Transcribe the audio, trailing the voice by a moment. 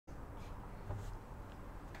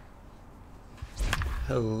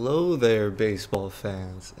Hello there, baseball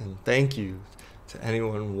fans, and thank you to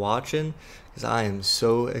anyone watching, because I am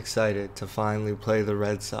so excited to finally play the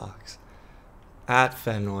Red Sox at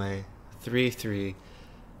Fenway. 3-3,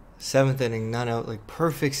 7th inning, none out, like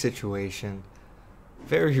perfect situation.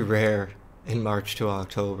 Very rare in March to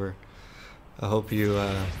October. I hope you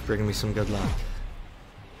bring me some good luck.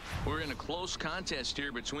 We're in a close contest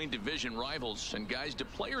here between division rivals, and guys, do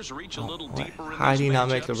players reach a little deeper in How do you not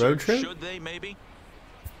make the road trip? Should they maybe?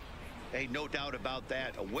 Hey, no doubt about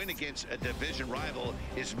that. A win against a division rival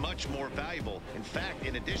is much more valuable. In fact,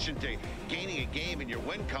 in addition to gaining a game in your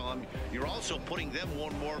win column, you're also putting them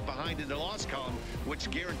one more behind in the loss column,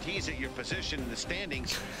 which guarantees that your position in the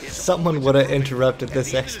standings is... Someone would have interrupted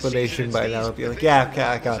this explanation by now and be like, yeah, okay,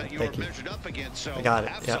 I got it, thank you. I got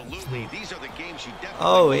it, yeah.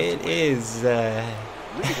 Oh, it is,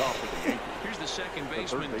 Here's the second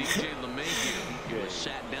baseman, DJ LeMahieu.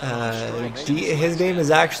 His name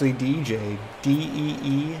is actually DJ.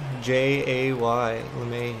 Deejay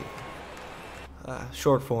LeMahieu.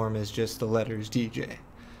 Short form is just the letters DJ.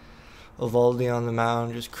 Evaldi on the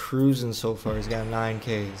mound, just cruising so far. He's got 9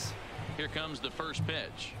 Ks. Here comes the first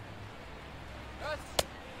pitch.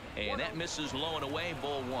 And that misses low and away,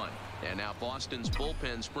 ball 1. And now Boston's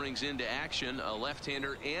bullpen springs into action. A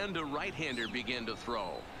left-hander and a right-hander begin to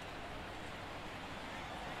throw.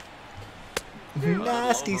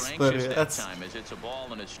 Nasty splitter.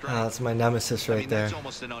 That's my nemesis right there. That's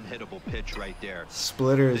almost an unhittable pitch right there.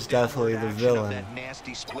 Splitter is definitely the villain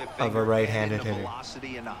of a right-handed hitter.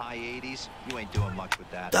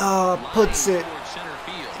 Puts it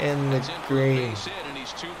in the green.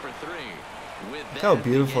 Look how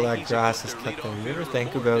beautiful that grass is cut there. You ever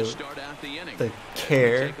think about the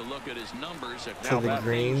care to the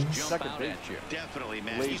greens? Definitely,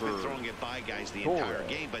 man. He's been throwing it by guys the entire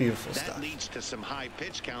game, but beautiful that stuff. leads to some high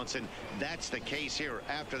pitch counts, and that's the case here.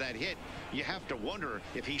 After that hit, you have to wonder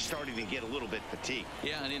if he's starting to get a little bit fatigued.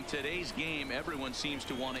 Yeah, and in today's game, everyone seems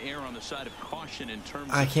to want to err on the side of caution in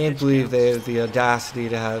terms of I can't believe they have the audacity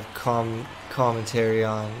to have commentary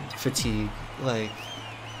on fatigue. Like,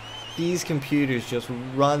 these computers just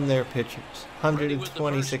run their pitchers.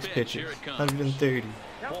 126 pitches, 130.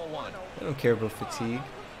 I don't care about fatigue.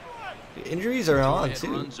 The injuries are on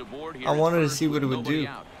too. I wanted to see what it would do,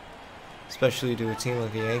 especially to a team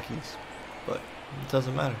like the Yankees, but it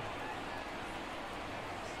doesn't matter.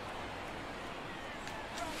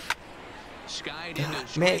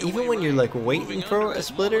 God, man, even when you're like waiting for a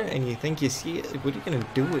splitter and you think you see it, what are you gonna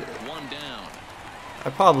do with it? I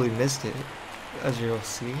probably missed it, as you'll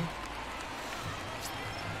see.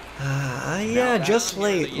 Yeah, just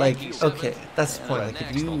late. Like, okay, that's the point. Like,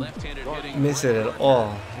 if you miss it at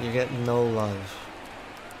all, you get no love.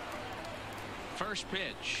 First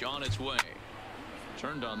pitch on its way.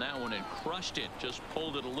 Turned on that one and crushed it. Just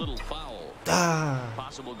pulled it a little foul.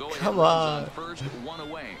 Possible go come on. First, 1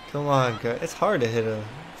 away. Come on, guys. It's hard to hit a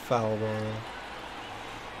foul ball.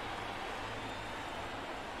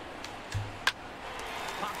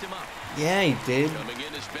 Popped him up. Yeah, he did.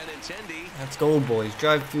 That's gold, boys.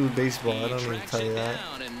 Drive through baseball. I don't need to tell you that.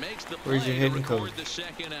 Where's your hitting coach?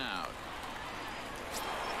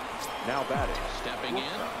 Now batting. Stepping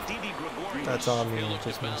in. That's on me.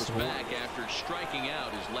 Just missed back after striking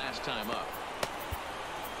out his last time up.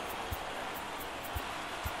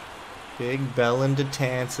 Big Bellin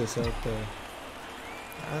DeTansis out there.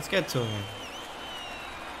 Let's get to him.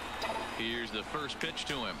 Here's the first pitch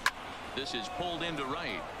to him. This is pulled into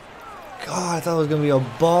right. God, I thought it was going to be a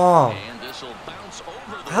bomb.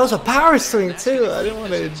 That was a power swing, too. I didn't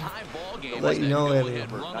want to let you know and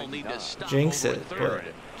jinx it, but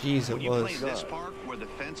jeez, it was. This park where the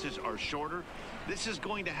fences are shorter, this is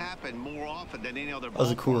going to happen more often than any other. That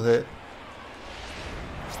was a cool hit.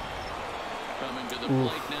 Coming to the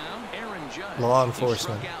plate now, Aaron Judge. Law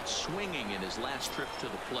enforcement. Swinging in his last trip to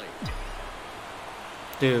the plate.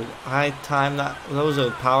 Dude, I timed that. That was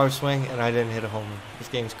a power swing, and I didn't hit a homer. This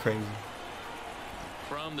game's crazy.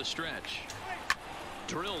 From the stretch.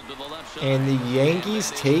 Drilled to the left side. And the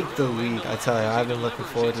Yankees take the lead. I tell you, I've been looking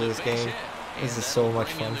forward to this game. This is so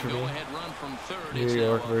much fun for me. New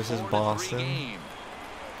York versus Boston.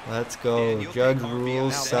 Let's go. Judge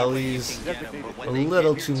rules. Selly's a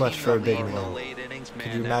little too much for a big man.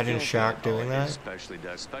 Could you imagine Shaq doing that?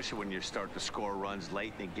 Especially when you start to score runs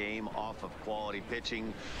late in the game off of quality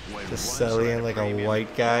pitching. Just Selly and like a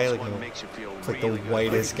white guy, like the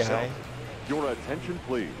whitest guy. Your attention,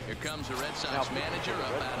 please. Here comes the Red Sox manager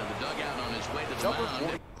up out of the dugout on his way to the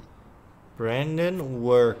mound. Brandon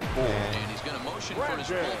Work, And he's going to motion for his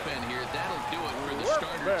bullpen here. That'll do it for the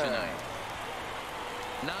starter tonight.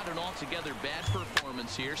 Not an altogether bad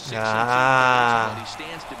performance here.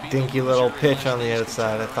 Dinky little pitch on the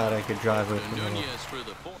outside. I thought I could drive with him.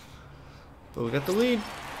 But we got the lead.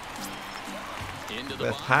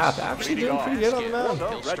 With half actually doing pretty good on the mound.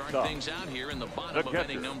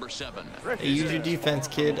 Hey, use your defense,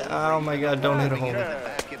 kid. Oh my God, don't hit a home run.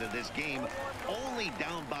 Only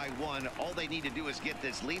down by 1. All they need to do is get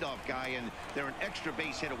this leadoff guy, and they're an extra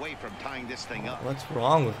base hit away from tying this thing up. What's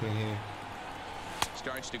wrong with me here?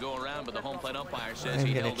 Starts to go around, but the home plate umpire says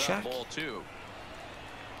he held up ball 2.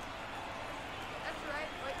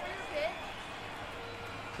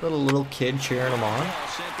 Little kid cheering him on.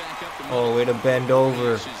 Oh, way to bend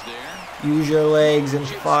over. Use your legs and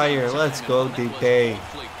fire. Let's go, DP.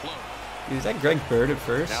 Is that Greg Bird at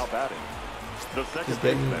first? Just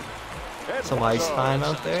getting some ice time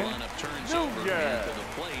out there.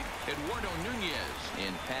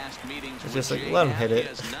 It's just like, let him hit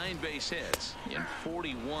it. 9 base hits in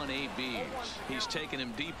 41 ABs. He's taken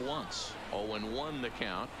him deep once. 0-1 the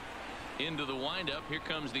count. Into the windup. Here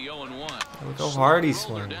comes the 0-1. Look how hard he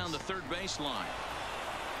swings. Down the third baseline.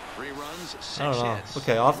 3 runs, 6 I don't know. hits.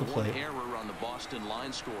 Okay, off the plate. Error on the Boston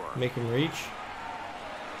line score. Make him reach.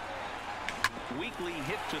 Weekly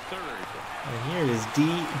hit to third. And here is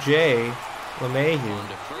DJ LeMahieu. On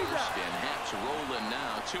to first, and Haps rolling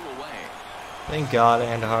now, 2 away. Thank God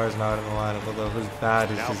Andujar's not in the lineup, although his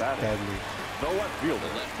bat is just deadly. The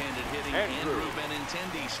left-handed hitting Andrew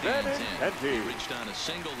Benintendi stands in. He reached on a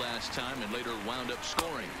single last time and later wound up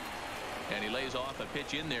scoring. And he lays off a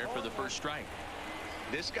pitch in there for the first strike.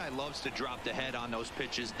 This guy loves to drop the head on those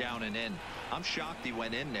pitches down and in. I'm shocked he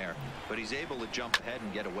went in there, but he's able to jump ahead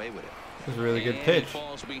and get away with it. It was a really good pitch.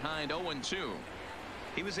 Falls behind 0-2.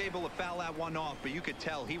 He was able to foul that one off, but you could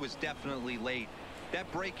tell he was definitely late. That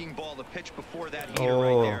breaking ball, the pitch before that heater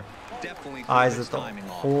right there, definitely eyes at the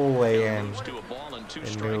whole way in.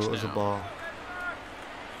 And knew it was a ball.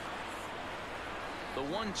 The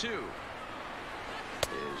 1-2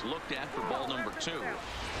 is looked at for ball number 2.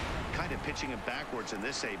 Kind of pitching him backwards in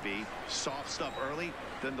this AB. Soft stuff early,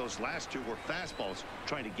 then those last 2 were fastballs,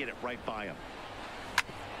 trying to get it right by him.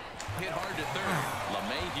 Hit hard to third.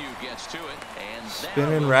 LeMahieu gets to it, and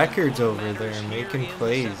spinning records over there, making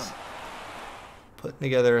plays. Putting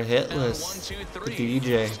together a hit list for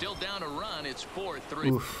DJ. Still down a run. It's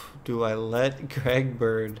 4-3. Oof, do I let Greg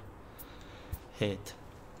Bird hit?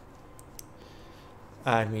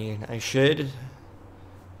 I mean, I should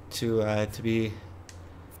to be, you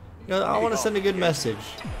know, I want to send a good message.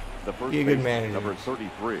 Be a good manager. Number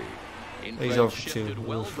 33. He's over 2.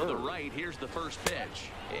 Well to the right. Here's the first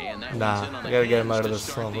pitch. And that nah, we gotta get him out of this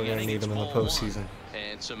slump. We're gonna need him in the postseason.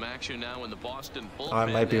 And some action now in the Boston bullpen. I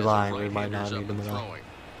might be lying. We might not need him at all.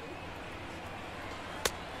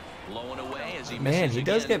 Man, he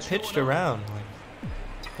does get pitched around. Like,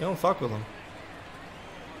 they don't fuck with him.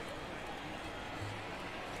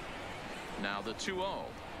 Now the 2-0.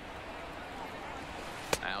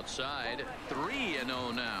 Outside,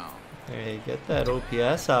 3-0 now. Hey, get that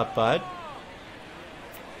OPS up, bud.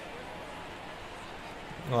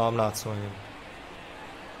 Oh, I'm not swinging.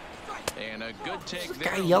 And a good take. This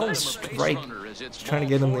guy yelling strike. Trying to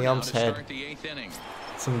get him the ump's head.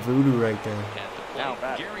 Some voodoo right there.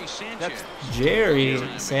 That's Jerry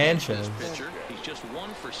Sanchez. He's just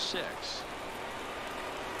 1 for 6.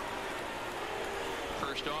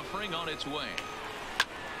 First offering on its way.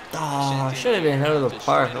 Oh, I should have been out of the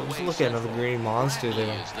park. I was looking at the green monster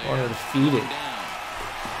there. I wanted to feed it.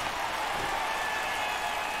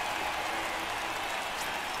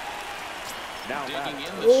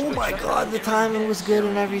 Oh my God, the timing was good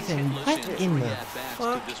and everything. What in the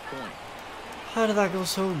fuck? How did that go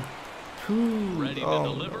so poo?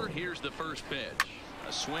 Oh, no. Here's the first pitch.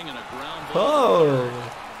 A swing and a ground ball.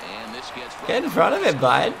 Oh. And this gets get in front of it,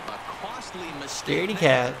 bud. Scaredy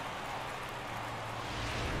cat.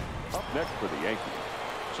 Up next for the Yankees.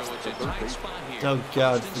 So it's a tight spot here. Oh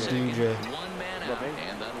God, for DJ. One man out,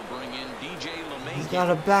 and that'll bring in DJ LeMahieu. He's got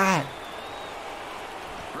a bat.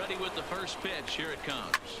 Ready with the first pitch. Here it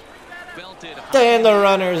comes. Belted. And the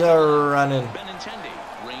runners are running. Benintendi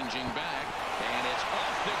ranging back, and it's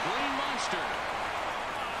off the green monster.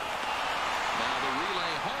 Now the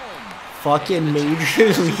relay home. Fucking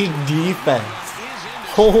major league defense.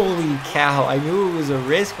 Holy cow! I knew it was a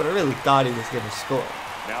risk, but I really thought he was gonna score.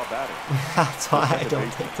 Now batting. That's why I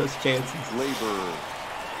don't take those chances. Labor.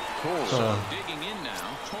 So digging in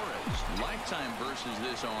now, Torres. Lifetime versus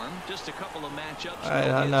this arm. Just a couple of matchups.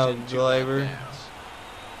 I know, Glaber.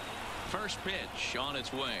 First pitch on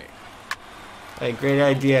its way. Hey, great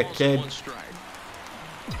idea, kid.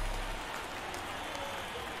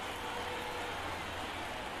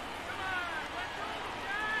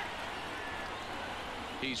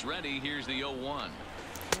 He's ready. Here's the 0-1.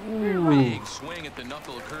 Ooh. Big swing at the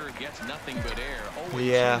knuckle curve, gets nothing but air. 0-2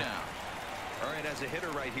 Yeah. now. All right, as a hitter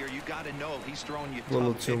right here, you got to know he's throwing you A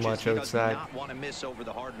little tough too pitches. much He outside. does not want to miss over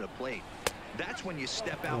the heart of the plate. That's when you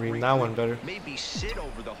step out. Reading that one better. Maybe sit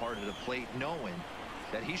over the heart of the plate, knowing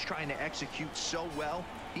that he's trying to execute so well,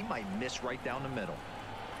 he might miss right down the middle.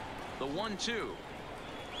 The 1-2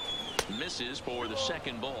 misses for the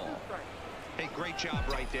second ball. Hey, great job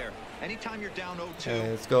right there. Anytime you're down 0-2, Hey,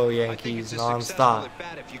 let's go Yankees non-stop.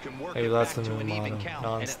 Maybe that's the new motto,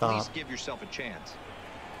 non-stop. At least give yourself a chance.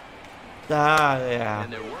 Ah, yeah.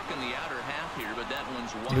 And they're working the outer half here, but that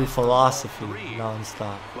one's wide. New philosophy,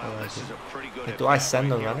 non-stop. Well, I like this it. is a pretty good Like, do I at-bat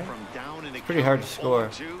send the right here runner? from down in the It's pretty hard to count, score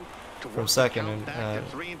 0-2 to from work the second count and, back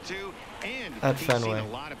to 3-2, and at he's seen Fenway. a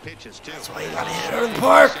lot of pitches too. That's why you gotta hit her in the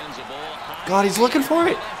park. Sends the ball high God, he's looking for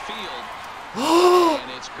it. left field,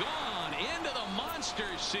 and it's gone into the monster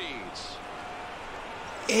seats.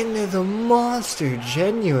 Into the monster,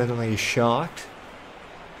 genuinely shocked.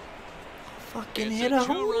 Fucking It's hit a a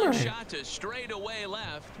home two-run run. shot to straightaway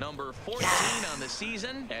left, number 14 on the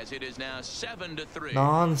season, as it is now 7-3.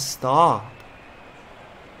 Non-stop.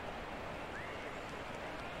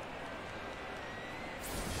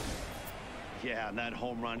 Yeah, and that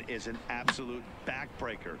home run is an absolute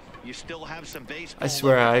backbreaker. You still have some baseball. I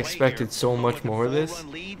swear left to I play expected here, so but much with a more of this.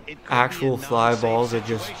 4-run lead, it could Actual be a fly non-safe balls that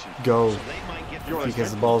just situation. go So they might get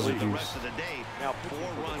because the balls are the juice. rest of the day. Now, 4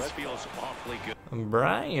 runs feels awfully good. And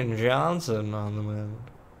Brian Johnson on the mound.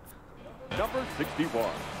 number 61.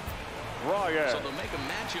 Ryan. So they'll make a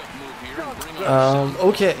matchup move here and bring on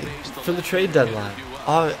Okay, for the trade deadline,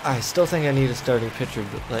 I still think I need a starting pitcher,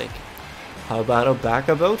 but like, how about a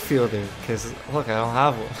backup outfielder? Because look, I don't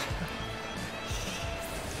have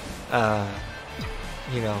one.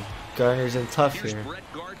 You know, Garner's in tough Here's here. Brett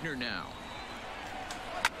Gardner now.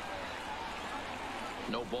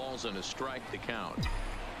 No balls and a strike to count.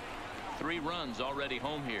 3 runs already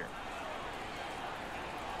home here.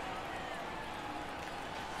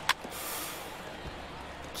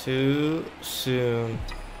 Too soon.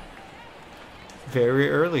 Very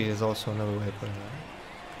early is also another way of putting it.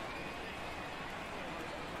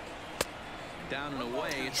 Down and away.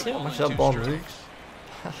 It's See a how ball much and that 2 ball strikes. moves?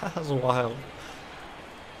 That's wild.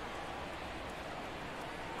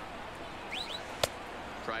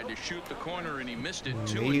 Tried to shoot the corner and he missed it.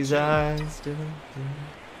 2-2. These eyes,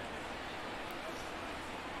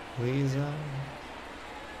 these eyes.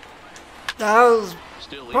 That was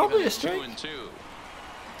Still probably even a at strike. 2-2.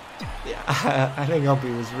 Yeah, I think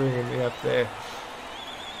Umpy was ringing me up there.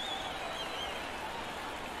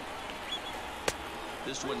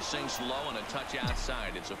 This one sinks low and a touch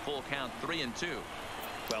outside. It's a full count, 3-2.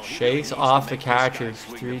 Well, he Shakes really needs off to the make this guy catcher,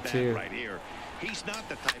 swing the bat 3-2. right here. He's not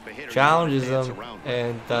the type of hitter you Challenges wanna dance him around with.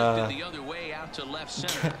 and Lifted the other way out to left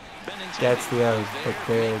center. gets the out, but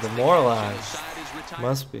they're demoralized.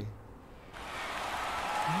 Must be.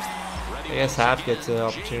 I guess Hap gets an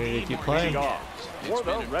opportunity to keep playing. For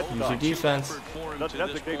the Red Use your Sox, defense. the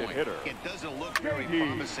designated hitter. It doesn't look very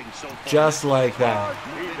promising so far. Just like that.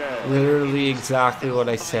 Martinez. Literally exactly what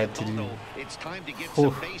I said to do. It's time to get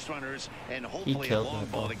Oof. some base runners and hopefully a killed long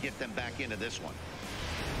that ball ball. to get them back into this one.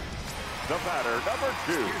 The batter, number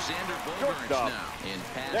 2. Here's Xander Bogaerts Shortstop. now. In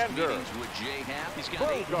past Xander. meetings with Jay Happ, he's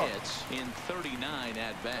got 8 Bogaerts. hits in 39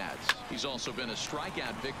 at-bats. He's also been a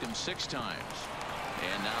strikeout victim 6 times.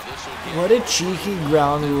 And now this will get... What a cheeky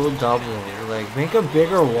ground rule double. Like, make a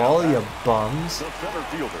bigger wall, you bums. The center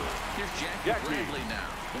fielder. Here's Jackie Jackie. Bradley now.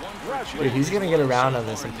 1 for Bradley. 2. Dude, he's gonna get around on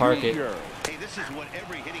this and park it. Hey, this is what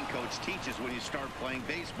every hitting coach teaches when you start playing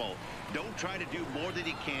baseball. Don't try to do more than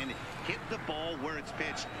you can. Hit the ball where it's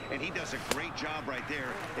pitched, and he does a great job right there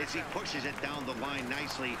as he pushes it down the line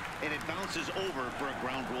nicely, and it bounces over for a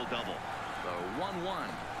ground rule double. The 1-1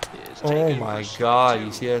 is Oh taken my for god, strike you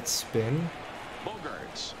 2. see that spin?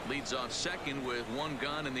 Bogaerts leads off second with 1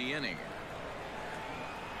 gun in the inning.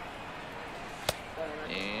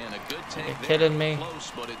 And a good take You there. kidding me?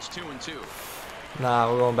 Close, but it's 2-2.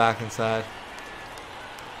 Nah, we're going back inside.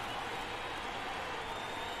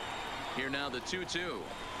 Here now the 2-2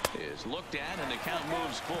 is looked at and the count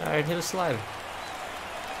moves full. Alright, hit a slider.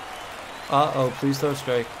 Uh-oh, please throw a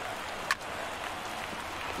strike.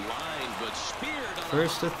 Line, but speared on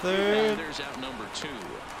First to a third. There's out number 2.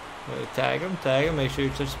 Tag him, make sure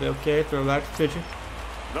you touch the okay, throw back to pitcher.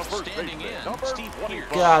 The first Standing baseman, in, number Steve 25.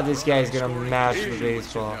 Pierce. God, this guy's gonna match the What you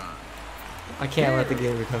baseball. got? I can't let the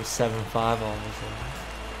game become 7-5 all of a sudden.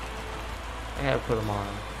 I gotta put him on.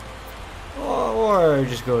 Or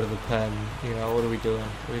just go to the pen. You know, what are we doing?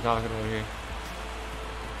 What are we talking about here?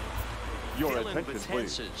 Your attention,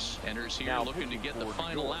 please. Enters here Now looking to get the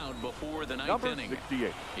final out before the ninth Number inning.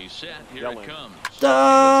 68. He's set. Here it comes.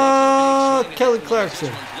 Kelly Clarkson.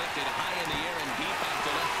 This one's lifted high in the air and deep out to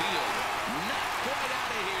left field. Not quite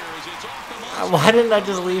out of here as it's off the monster. Why didn't I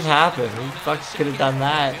just leave happen? We fucking could have done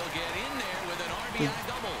that. He'll get in there with an RBI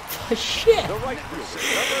double. Shit. The right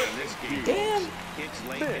fielder. Damn.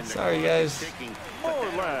 Sorry, guys. But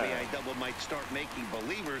that RBI double might start making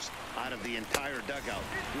believers out of the entire dugout.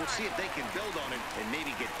 We'll see if they can build on it and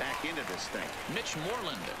maybe get back into this thing. Mitch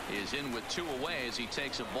Moreland is in with 2 away as he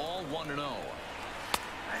takes a ball 1-0.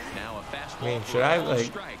 Now a fastball. I mean, should I like?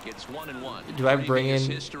 Strike. It's 1-1. Do I bring in?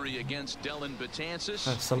 History against Dylan Betances.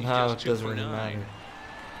 Somehow it doesn't really matter.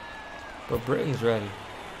 But Britton's ready.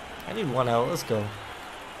 I need 1 out. Let's go.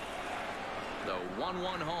 The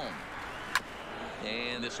 1-1 home.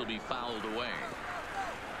 And this will be fouled away.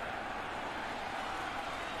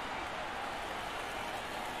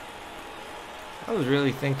 I was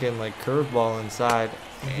really thinking like curveball inside.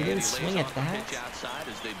 He didn't swing at that. Pitch outside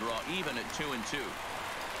as they draw even at 2-2.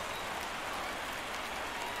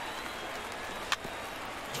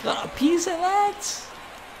 You got a piece of that?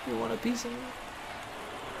 You want a piece of that?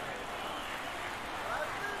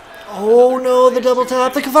 Oh no, the double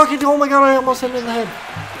tap. The fucking, oh my god, I almost hit him in the head.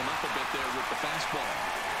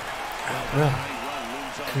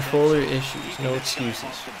 Controller issues, no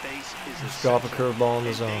excuses. Just drop a curveball in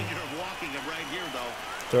the zone.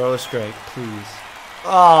 Throw a strike, please.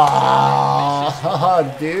 Oh,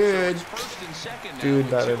 dude. Dude,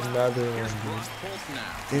 that is another one,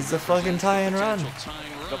 dude. It's a fucking tie and run.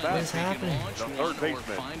 What is happening?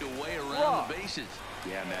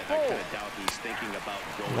 Yeah, Matt, I kind of doubt he's thinking about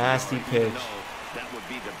going. Nasty pitch. That would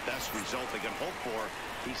be the best result they can hope for.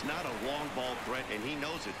 He's not a long ball threat, and he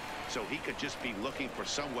knows it. So he could just be looking for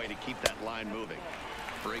some way to keep that line moving.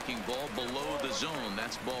 Breaking ball below the zone.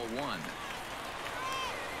 That's ball 1.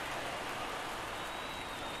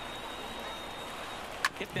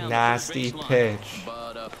 Nasty pitch.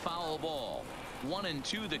 But a foul ball.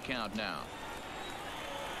 1-2 the count now.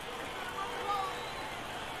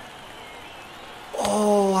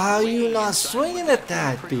 Oh, how are you not swinging at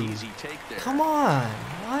that, dude? Come on,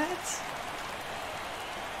 what?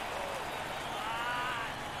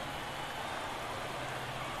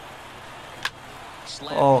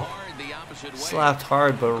 Oh, slapped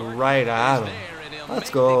hard, but right at him. Let's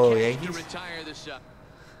go, Yankees.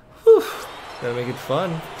 Whew. Gotta make it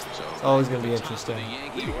fun. It's always gonna be interesting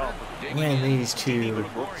when these two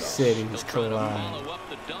cities collide.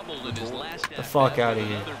 The fuck out of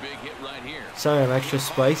here. Sorry, I'm extra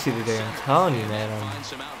spicy today. I'm telling you, man.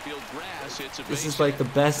 This is like the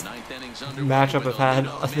best matchup I've had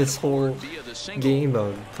of this whole game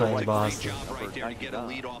mode playing Boston. Get a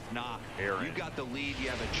lead-off knock. You got the lead. You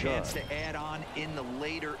have a chance to add on in the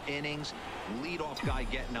later innings. Lead-off guy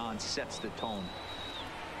getting on sets the tone.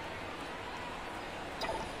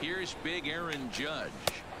 Here's big Aaron Judge.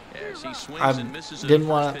 As he swings I and misses didn't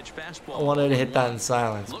want to. I wanted to hit that in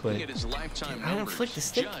silence, but at his lifetime I didn't flick the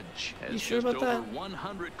stick. You sure about that?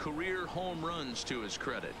 100 career home runs to his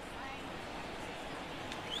credit.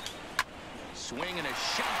 Swing and a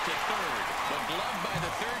shot to third, but gloved by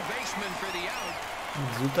the third baseman for the out.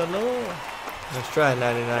 Zutalo. Let's try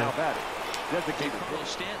 99. Carlos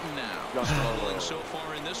Stanton now struggling so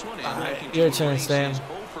far in this one. Your turn, Stan. 0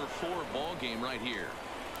 for 4 ball game right here.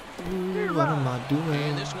 Ooh, what am I doing?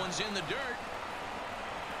 And this one's in the dirt.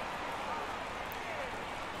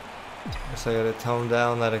 Guess I gotta tone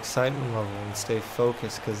down that excitement level and stay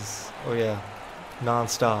focused, cause oh yeah,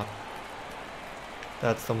 non-stop.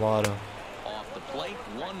 That's the motto. Off the plate,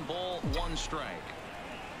 1 ball, 1 strike.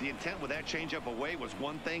 The intent with that changeup away was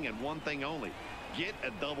one thing and one thing only. Get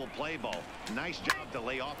a double play ball. Nice job to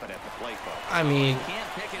lay off it at the plate ball. I mean,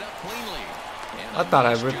 Can't pick it up cleanly. I thought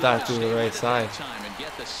I ripped that through the right side.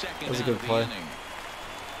 That was a good play.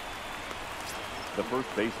 The first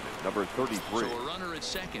baseman, number 33. So a runner at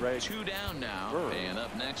second, Greg 2 down now. Bird. And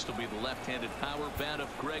up next will be the left-handed power bat of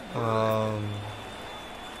Greg Bird.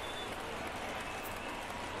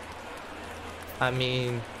 I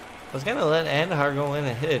mean, I was gonna let Andahar go in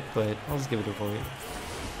and hit, but I'll just give it a void.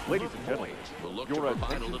 Ladies and gentlemen, will look to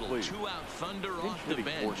provide a little 2-out thunder off the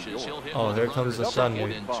bench as he'll hit. Oh, here comes the thunder.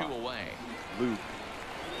 And 2 away. Luke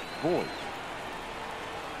Boyd.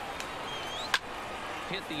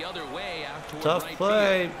 Hit the other way out toward Tough right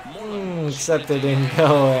play. field. Except it didn't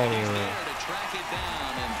go anywhere.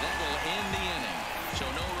 So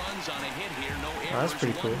no runs on a hit here, no errors. That's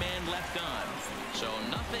pretty cool. 1 man left on. So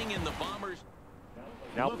nothing in the Bombers.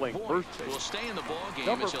 Now playing first base. Will stay in the ball game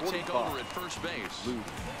Number as he'll take 45. over at first base. Luke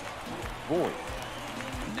Boyd.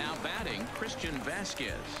 Now batting, Christian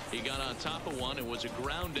Vasquez. He got on top of one and was a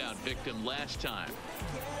ground out victim last time.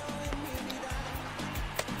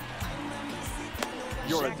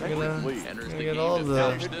 You're Enters the game to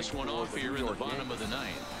finish this one off here in the bottom of the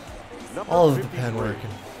ninth. All of the pen working.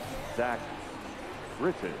 Zach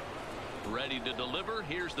Britton. Ready to deliver.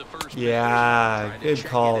 Here's the first. Yeah, good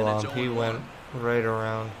call on. He went right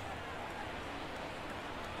around.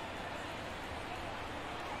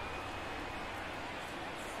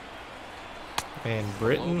 Man,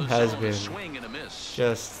 Britton has been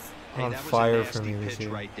just on fire for me this year.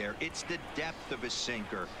 Right there. It's the depth of his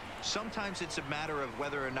sinker. Sometimes it's a matter of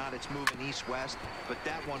whether or not it's moving east-west, but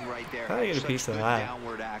that one right there. How do I get a piece of that?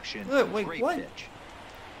 Downward action. Wait, Great what? Pitch.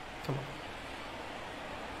 Come on.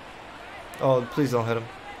 Oh, please don't hit him.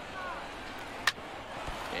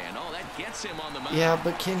 And all that gets him on the mound. Yeah,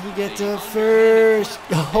 but can he get to first?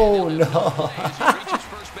 Oh no.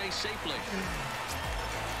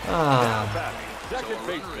 Ah. Second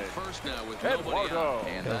baseman. Eduardo.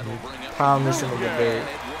 Pound this into the dirt.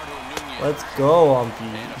 Let's go,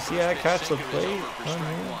 Umpy. You see that catch the plate?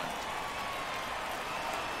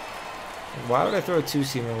 Why would I throw a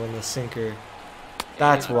two-seamer when the sinker?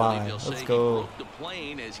 That's why. Let's go. The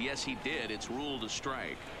plane as yes he did. It's ruled a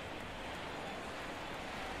strike.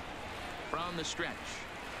 From the stretch.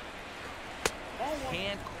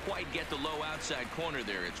 Can't quite get the low outside corner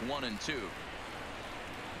there. It's 1-2.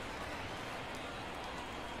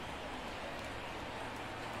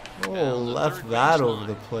 Oh, left that over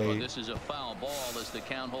the plate. Well, this is a foul ball as the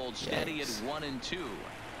count holds steady at 1-2.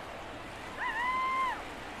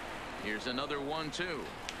 Here's another 1-2.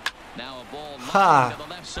 Now a ball to the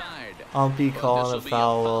left side. Umpy calling a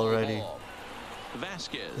foul already.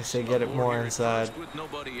 Vasquez. They say get it more inside.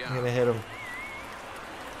 I'm gonna hit him.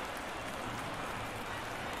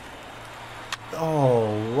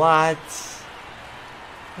 Oh, what?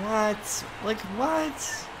 What? Like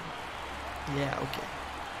what? Yeah, okay.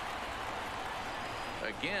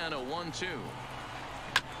 Again, a 1-2.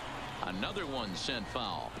 Another one sent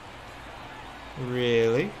foul.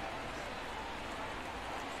 Really?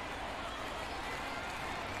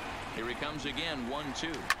 Here he comes again,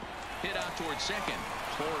 1-2. Hit out towards second.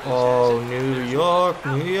 Torres oh, New York,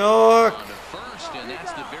 New York. On to first, and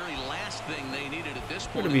that's the very last thing they needed at this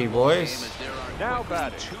point. Good to be, boys. Now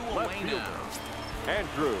batting, left fielder,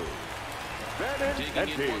 Andrew.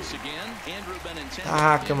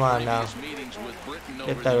 Ah, come on now.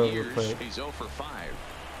 Get that over the plate. He's 0 for 5.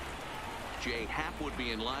 Jay Happ would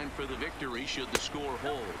be in line for the victory should the score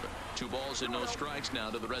hold. 2 balls and no strikes now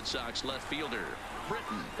to the Red Sox left fielder.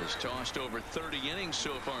 Britton has tossed over 30 innings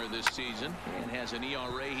so far this season and has an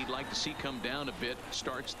ERA he'd like to see come down a bit.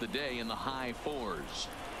 Starts the day in the high 4s.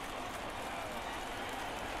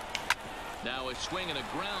 Now a swing and a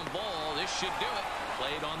ground ball. This should do it.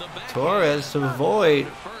 Played on the back. Torres to avoid.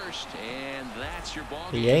 First, and that's your ball.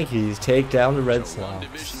 The Yankees take down the Red So one Sox.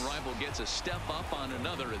 division rival gets a step up on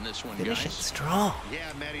another in this one, Finish it guys. strong.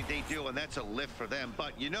 Yeah, Matty, they do, and that's a lift for them.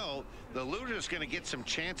 But, you know, the loser's going to get some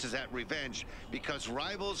chances at revenge because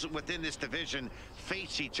rivals within this division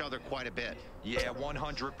face each other quite a bit. Yeah,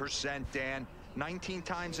 100%, Dan. 19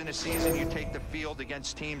 times in a season you take the field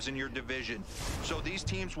against teams in your division. So these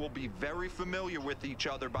teams will be very familiar with each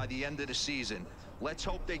other by the end of the season. Let's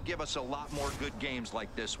hope they give us a lot more good games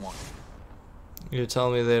like this one. You're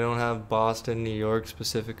telling me they don't have Boston, New York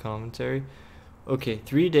specific commentary? Okay,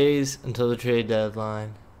 3 days until the trade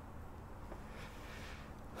deadline.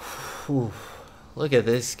 Whew. Look at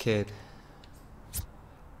this kid.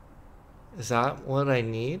 Is that what I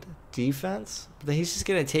need? Defense? But he's just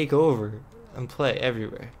going to take over and play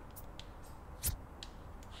everywhere.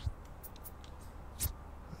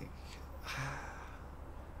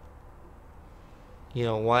 You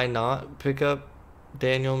know, why not pick up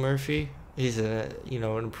Daniel Murphy? He's an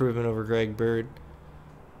improvement over Greg Bird.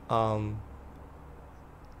 At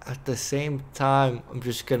the same time, I'm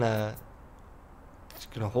just gonna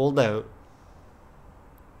hold out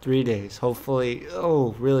 3 days. Hopefully,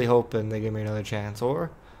 really hoping they give me another chance,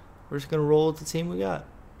 or we're just gonna roll with the team we got.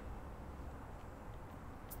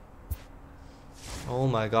 Oh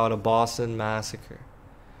my God, a Boston massacre.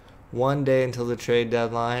 1 day until the trade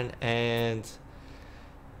deadline, and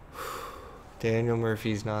Daniel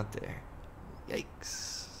Murphy's not there.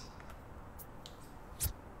 Yikes.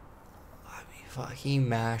 I mean, fuck, he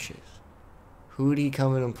mashes. Who'd he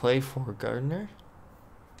come in and play for? Gardner?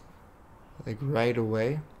 Like right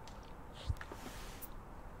away?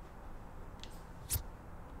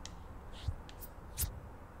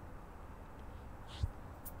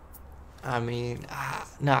 I mean,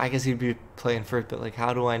 no, I guess he'd be playing first, but like,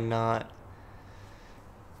 how do I not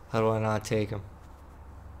take him?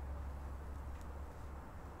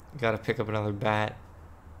 Gotta pick up another bat.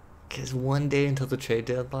 Because one day until the trade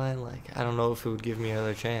deadline, like, I don't know if it would give me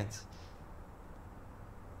another chance.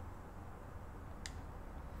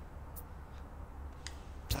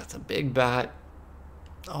 That's a big bat.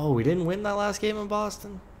 Oh, we didn't win that last game in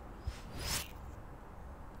Boston?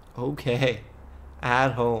 Okay.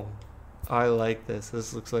 At home. I like this.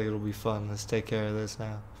 This looks like it'll be fun. Let's take care of this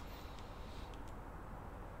now.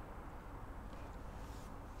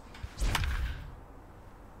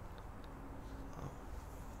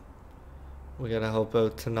 We gotta help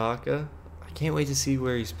out Tanaka. I can't wait to see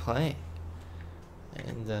where he's playing.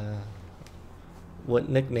 And what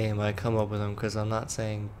nickname I come up with him, because I'm not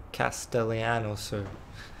saying Castellanos or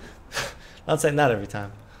not saying that every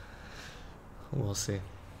time. We'll see.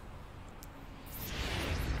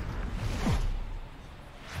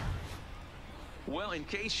 Well, in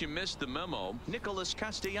case you missed the memo, Nicholas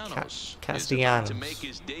Castellanos is Castellanos about to make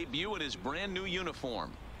his debut in his brand new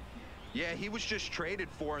uniform. Yeah, he was just traded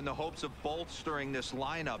for in the hopes of bolstering this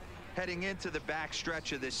lineup heading into the back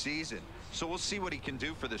stretch of this season. So we'll see what he can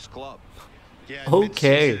do for this club. Yeah,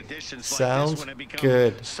 okay, sounds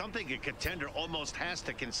good. Something a contender almost has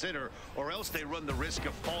to consider, or else they run the risk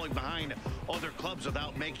of falling behind other clubs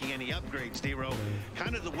without making any upgrades, D-Row.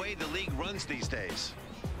 Kind of the way the league runs these days.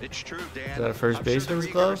 It's true, Dan. Is that a first baseman's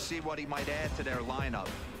glove? See what he might add to their lineup.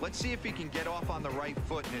 Let's see if he can get off on the right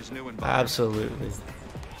foot in his new environment. Absolutely.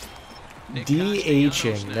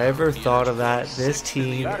 DHing. Never thought of that. This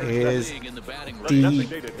team is deep.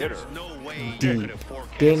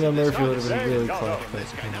 Daniel Murphy would have been really close, but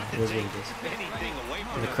you know, it is what it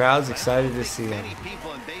is. And the crowd's excited to see him. Many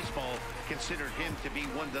people in baseball consider him to be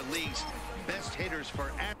one of the league's best hitters for.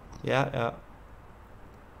 Yeah.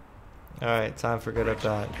 All right, time for good at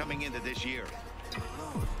that. Coming into this year.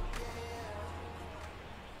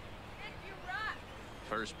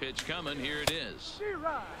 First pitch coming, here it is.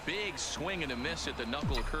 Big swing and a miss at the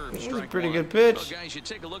knuckle curve. It was a pretty good pitch. Well, guys, you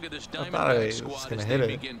take a look at this I Diamondback squad was gonna as hit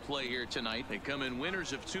they it. begin play here tonight. They come in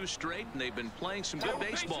winners of 2 straight, and they've been playing some good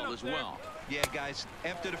baseball as well. Yeah, guys,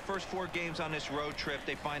 after the first 4 games on this road trip,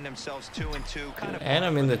 they find themselves 2-2. Kind of And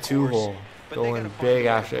I'm in the 2-hole, going big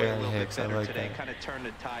after Aaron Hicks. I like that. Kind of turn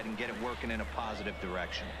the tide and get it working in a positive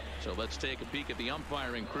direction. So let's take a peek at the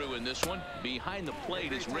umpiring crew in this one. Behind the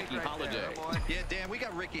plate is Ricky Holiday. Yeah, Dan, we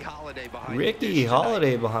got Ricky Holiday behind Ricky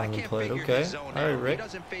Holiday behind the plate. Okay. All right, Rick. He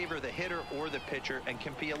doesn't favor the hitter or the pitcher and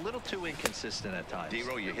can be a little too inconsistent at times.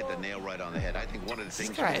 D-Row, you hit the nail right on the head. I think one of the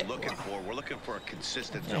things guy- we're looking for a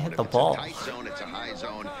consistent Yeah, zone. hit If the it's ball. a tight zone, it's a high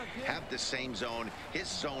zone. Have the same zone. His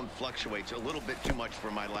zone fluctuates a little bit too much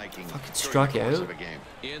for my liking. Fucking struck during the course out. of a game.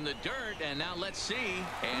 In the dirt, and now let's see.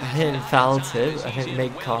 And I didn't foul tip. I didn't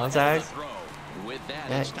make contact. With that,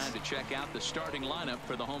 Yikes. it's time to check out the starting lineup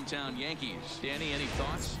for the hometown Yankees. Danny, any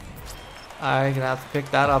thoughts? I'm gonna have to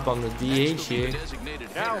pick that up on the DH here.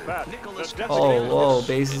 Now back. Oh, whoa,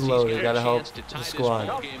 bases loaded. Gotta help the squad.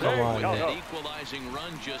 Come on, That Nick. equalizing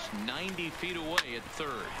run just 90 feet away at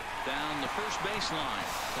third. Down the first baseline.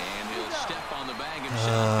 And he'll step on the bag himself.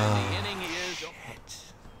 And the inning is...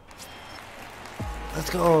 Let's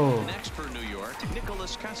go. Next for New York,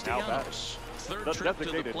 Nicholas Castellanos. Third The trip to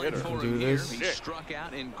the designated plate hitter. for Do him here. this. He struck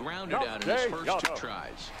out and grounded out in his first 2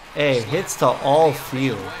 tries. Hey, hits to all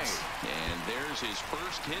fields. And there's his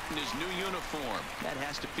first hit in his new uniform. That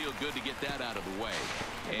has to feel good to get that out of the way.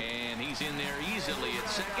 And he's in there easily at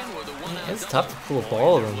second with a 1-out It's double. tough to pull a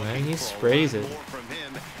ball though, man. He sprays it. More from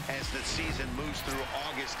him as the season moves through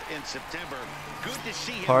August and September. Good to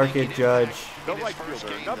see him. Park make it, an Judge. impact The in his right first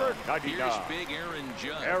fielder, game, number though. 99. Here's big Aaron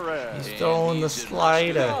Judge. Aaron. He's And throwing the he's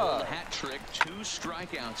slider. a hat trick, 2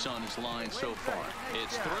 strikeouts on his line so far.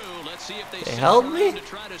 It's through. Let's see if they held send me? around to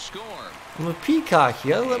try to score. I'm a peacock.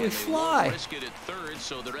 You gotta let me And they won't fly. risk it at third,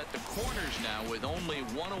 so they're at the corners now with only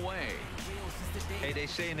 1 away. Hey, they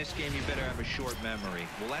say in this game you better have a short memory.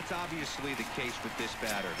 Well, that's obviously the case with this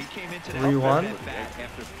batter. He came into that 3-1. bat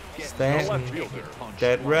after getting Stanton. punched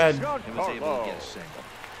Dead twice red. and was able to get a single.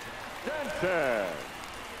 10.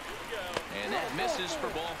 And that misses for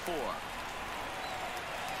ball 4.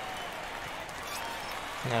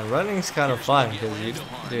 Yeah, running's kind of fun because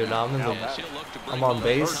dude, I'm on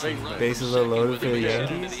base. And bases are loaded for the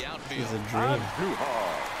Yankees. It's a dream.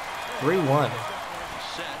 3-1.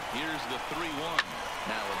 Set. Here's the 3-1.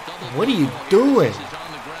 Now a double What are you play ball here. doing? This is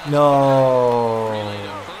on the ground. No. Relay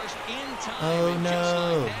to first in time, Oh and just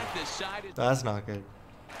no. like that, decided That's not good.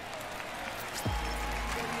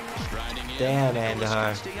 striding in, Damn, Nicholas Andahar.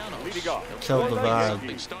 Castellanos. Leading off. Killed the vibe.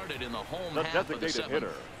 Something started in the home The half of the designated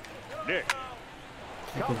 7th. hitter, Nick.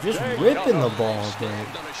 People just ripping the ball, dude.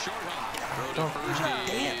 Snapped on a short hop. Throw to first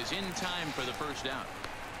is in time for the first out.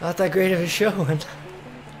 Not that great of a showing.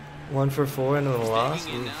 1 for 4 into the loss.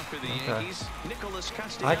 Okay.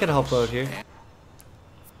 I could help out here.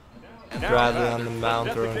 Bradley on the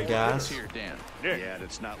mound throwing gas. Yeah,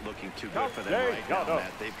 it's not looking too good for them right now,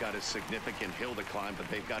 Matt. They've got a significant hill to climb, but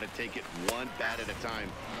they've got to take it one bat at a time.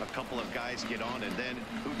 A couple of guys get on, and then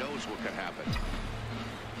who knows what could happen.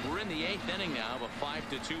 We're in the 8th inning now of a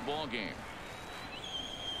 5-2 ball game.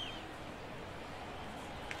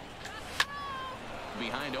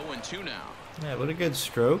 Behind 0-2 now. Yeah, what a good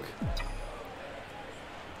stroke.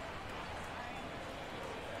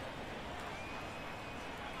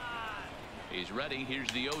 He's ready.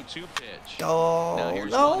 Here's the 0-2 pitch. Oh, now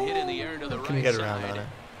here's no. one hit in the air to the right Couldn't get around side. on it.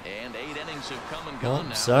 And 8 innings have come and Well, gone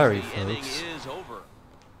now. sorry, The inning folks. is over.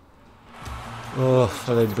 Oh,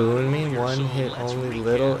 are they booing me? One hit only,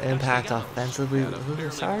 little impact offensively. Ooh,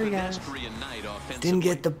 sorry, guys. Didn't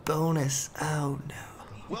get the bonus. Oh, no.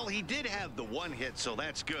 Well, he did have the one hit, so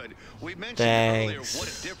that's good. We mentioned earlier what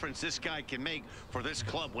a difference this guy can make for this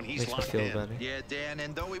club when he's locked in. Better. Yeah, Dan,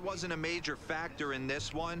 and though he wasn't a major factor in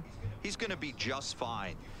this one, he's going to be just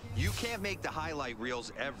fine. You can't make the highlight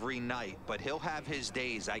reels every night, but he'll have his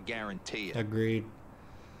days, I guarantee it. Agreed.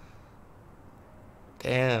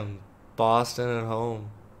 Damn, Boston at home.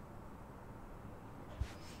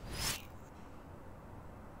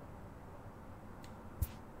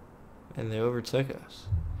 And they overtook us.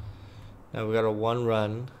 Now we got a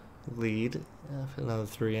 1-run lead for another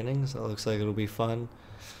 3 innings. That looks like it'll be fun.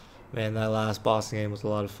 Man, that last Boston game was a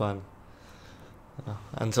lot of fun.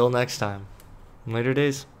 Until next time. Later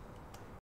days.